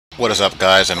What is up,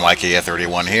 guys?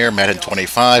 NYKF31 here. Madden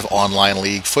 25 online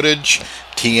league footage.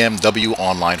 TMW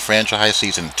online franchise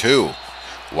season 2.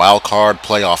 Wildcard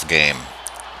playoff game.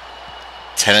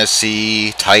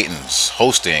 Tennessee Titans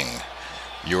hosting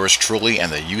yours truly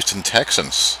and the Houston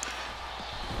Texans.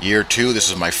 Year 2.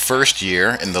 This is my first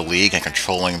year in the league and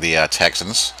controlling the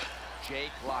Texans.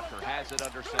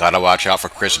 Gotta watch out for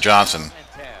Chris Johnson.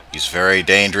 He's very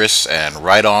dangerous and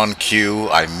right on cue.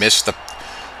 I missed the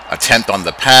attempt on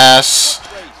the pass.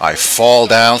 I fall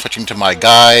down, switching to my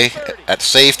guy at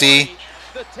safety.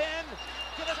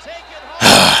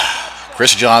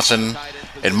 Chris Johnson,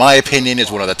 in my opinion, is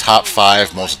one of the top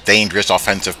 5 most dangerous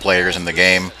offensive players in the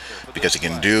game because he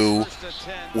can do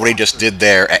what he just did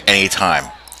there at any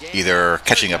time. Either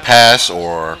catching a pass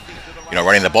or,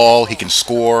 running the ball. He can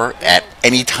score at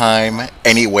any time,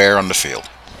 anywhere on the field.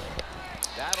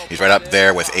 He's right up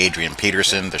there with Adrian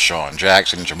Peterson, Deshaun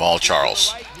Jackson, Jamal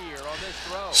Charles.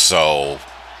 So,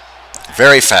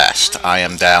 very fast. I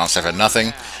am down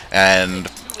 7-0,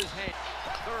 and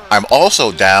I'm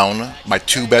also down my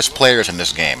 2 best players in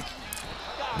this game.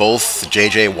 Both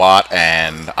J.J. Watt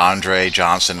and Andre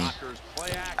Johnson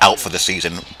out for the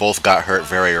season. Both got hurt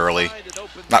very early.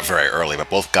 Not very early, but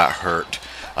both got hurt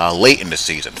late in the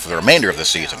season, for the remainder of the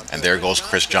season. And there goes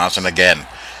Chris Johnson again.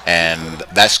 And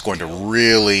that's going to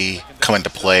really come into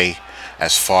play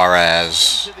as far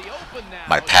as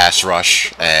my pass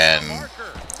rush and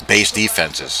base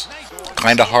defenses.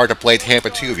 Kind of hard to play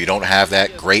Tampa 2 if you don't have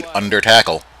that great under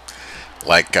tackle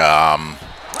like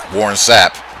Warren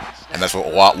Sapp, and that's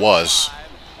what Watt was.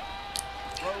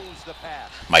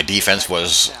 My defense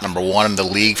was number 1 in the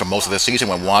league for most of the season.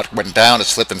 When Watt went down, it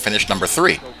slipped and finished number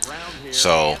 3.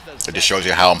 So it just shows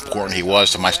you how important he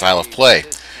was to my style of play.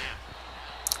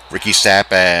 Ricky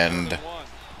Sapp and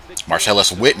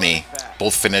Marcellus Whitney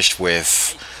both finished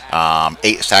with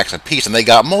 8 sacks apiece, and they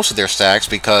got most of their sacks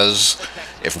because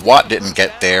if Watt didn't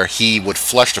get there, he would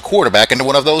flush the quarterback into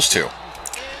one of those 2.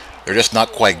 They're just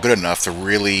not quite good enough to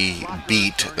really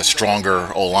beat the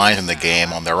stronger O-lines in the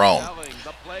game on their own.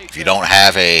 If you don't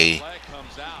have a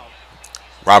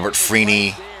Dwight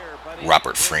Freeney,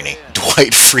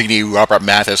 Robert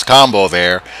Mathis combo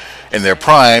there in their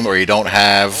prime, or you don't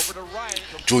have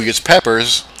Julius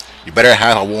Peppers, you better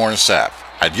have a Warren Sapp.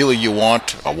 Ideally, you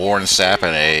want a Warren Sapp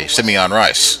and a Simeon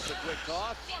Rice.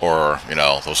 Or,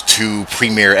 those 2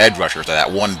 premier edge rushers,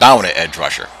 that 1 dominant edge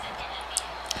rusher.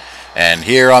 And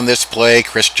here on this play,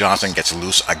 Chris Johnson gets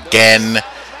loose again.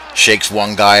 Shakes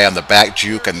one guy on the back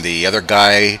juke, and the other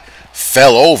guy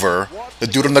fell over the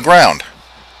dude on the ground.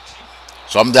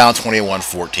 So I'm down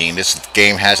 21-14. This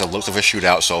game has the looks of a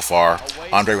shootout so far.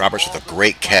 Andre Roberts with a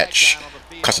great catch.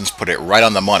 Cousins put it right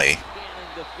on the money,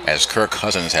 as Kirk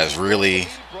Cousins has really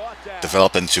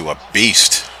developed into a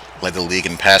beast. Led the league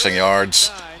in passing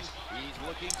yards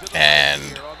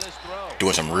and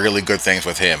doing some really good things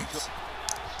with him.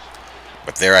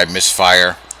 But there I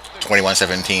misfire.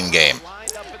 21-17 game.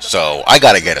 So I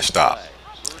gotta get a stop.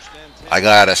 I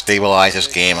gotta stabilize this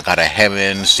game. I gotta hem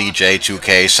in CJ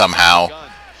 2K somehow.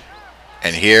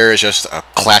 And here is just a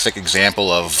classic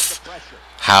example of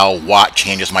how Watt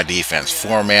changes my defense.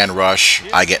 4-man rush,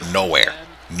 I get nowhere.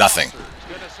 Nothing.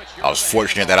 I was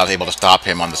fortunate that I was able to stop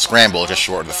him on the scramble just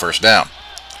short of the first down,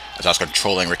 as I was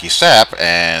controlling Ricky Sapp,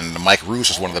 and Mike Roos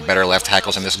is one of the better left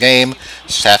tackles in this game.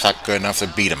 Sapp's not good enough to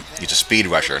beat him. He's a speed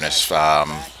rusher, and his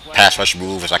pass rush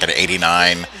move is like an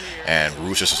 89, and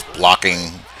Roos is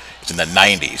blocking. It's in the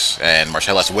 90s, and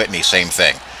Marcellus Whitney, same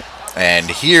thing. And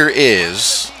here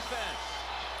is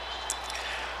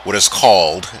what is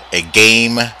called a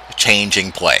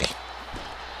game-changing play.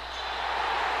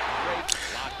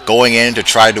 Going in to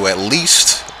try to at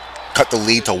least cut the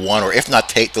lead to 1, or if not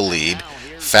take the lead.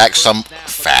 Sack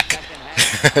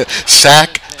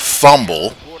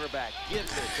fumble,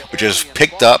 which is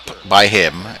picked up by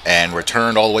him and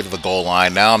returned all the way to the goal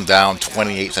line. Now I'm down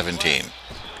 28-17.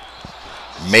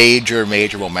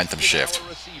 Major momentum shift.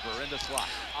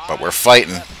 But we're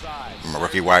fighting. My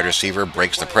rookie wide receiver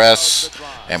breaks the press,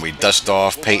 and we dust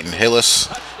off Peyton Hillis,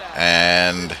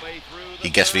 and he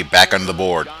gets me back on the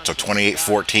board. So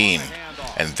 28-14.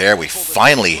 And there we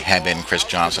finally hem in Chris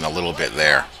Johnson a little bit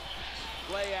there.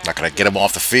 Not going to get him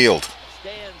off the field.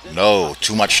 No,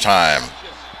 too much time.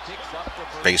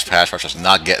 Base pass rush is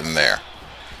not getting there.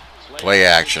 Play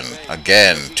action.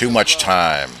 Again, too much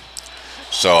time.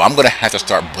 So I'm going to have to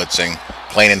start blitzing,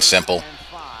 plain and simple,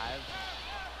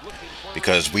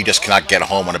 because we just cannot get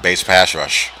home on a base pass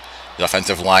rush. The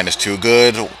offensive line is too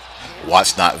good.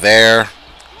 Watt's not there.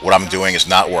 What I'm doing is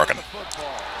not working.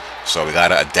 So we got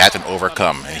to adapt and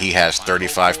overcome. And he has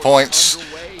 35 points.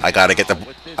 I got to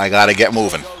get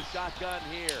moving.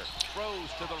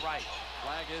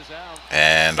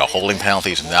 And a holding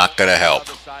penalty is not going to help.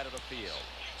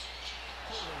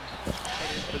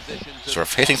 So we're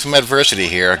facing some adversity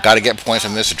here. Got to get points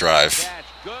in this drive.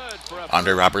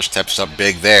 Andre Roberts steps up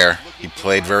big there. He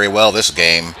played very well this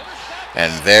game.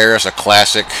 And there's a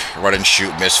classic run and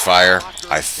shoot misfire.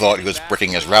 I thought he was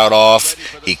bricking his route off.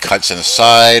 He cuts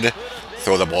inside.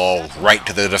 Throw the ball right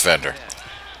to the defender.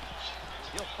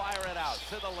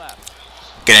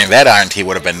 Getting that iron tee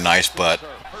would have been nice, but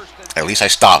at least I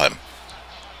stop him.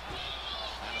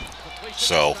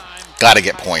 So, got to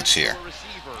get points here.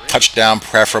 Touchdown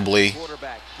preferably.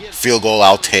 Field goal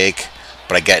I'll take,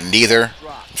 but I get neither.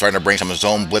 I'm starting to bring some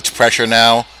zone blitz pressure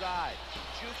now.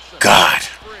 God.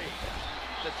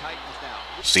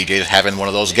 CJ's having one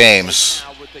of those games.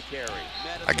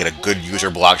 I get a good user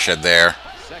block shed there.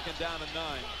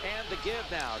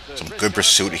 Some good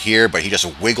pursuit here, but he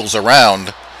just wiggles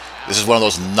around. This is one of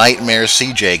those nightmare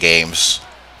CJ games.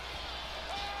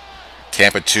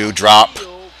 Tampa 2 drop.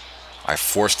 I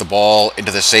force the ball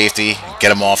into the safety,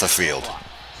 get him off the field.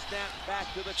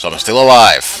 So I'm still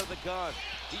alive.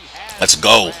 Let's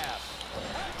go.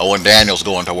 Owen Daniels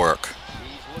going to work.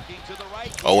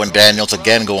 Owen Daniels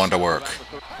again going to work.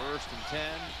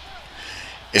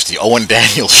 It's the Owen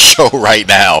Daniels show right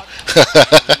now.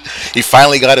 He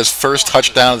finally got his first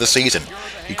touchdown of the season.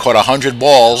 He caught 100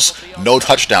 balls, no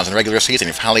touchdowns in the regular season.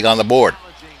 He finally got on the board.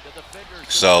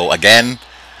 So again,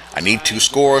 I need 2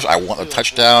 scores. I want a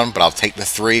touchdown, but I'll take the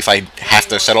 3 if I have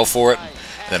to settle for it.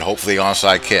 And then hopefully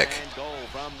onside kick.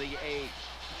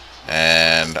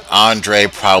 And Andre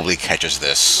probably catches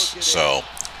this. So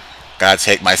gotta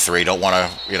take my 3. Don't want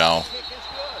to,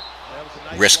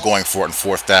 risk going for it in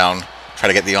 4th down. Try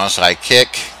to get the onside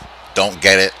kick. Don't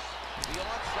get it.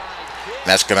 And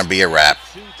that's going to be a wrap.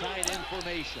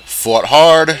 Fought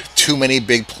hard. Too many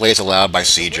big plays allowed by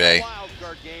CJ.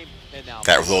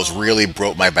 Those really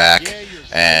broke my back.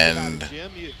 And,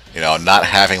 not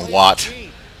having Watt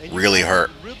really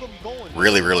hurt.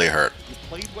 Really, really hurt.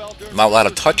 Not a lot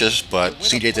of touches, but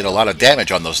CJ did a lot of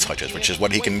damage on those touches, which is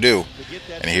what he can do.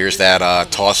 And here's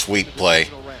that toss sweep play.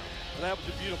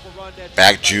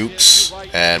 Back jukes,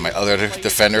 and my other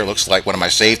defender, looks like one of my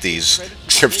safeties,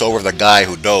 trips over the guy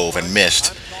who dove and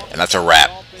missed, and that's a wrap.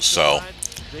 So,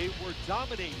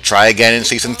 try again in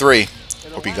Season 3.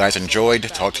 Hope you guys enjoyed.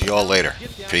 Talk to you all later.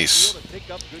 Peace.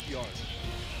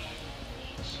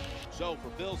 So for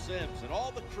Bill Sims and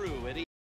all the crew at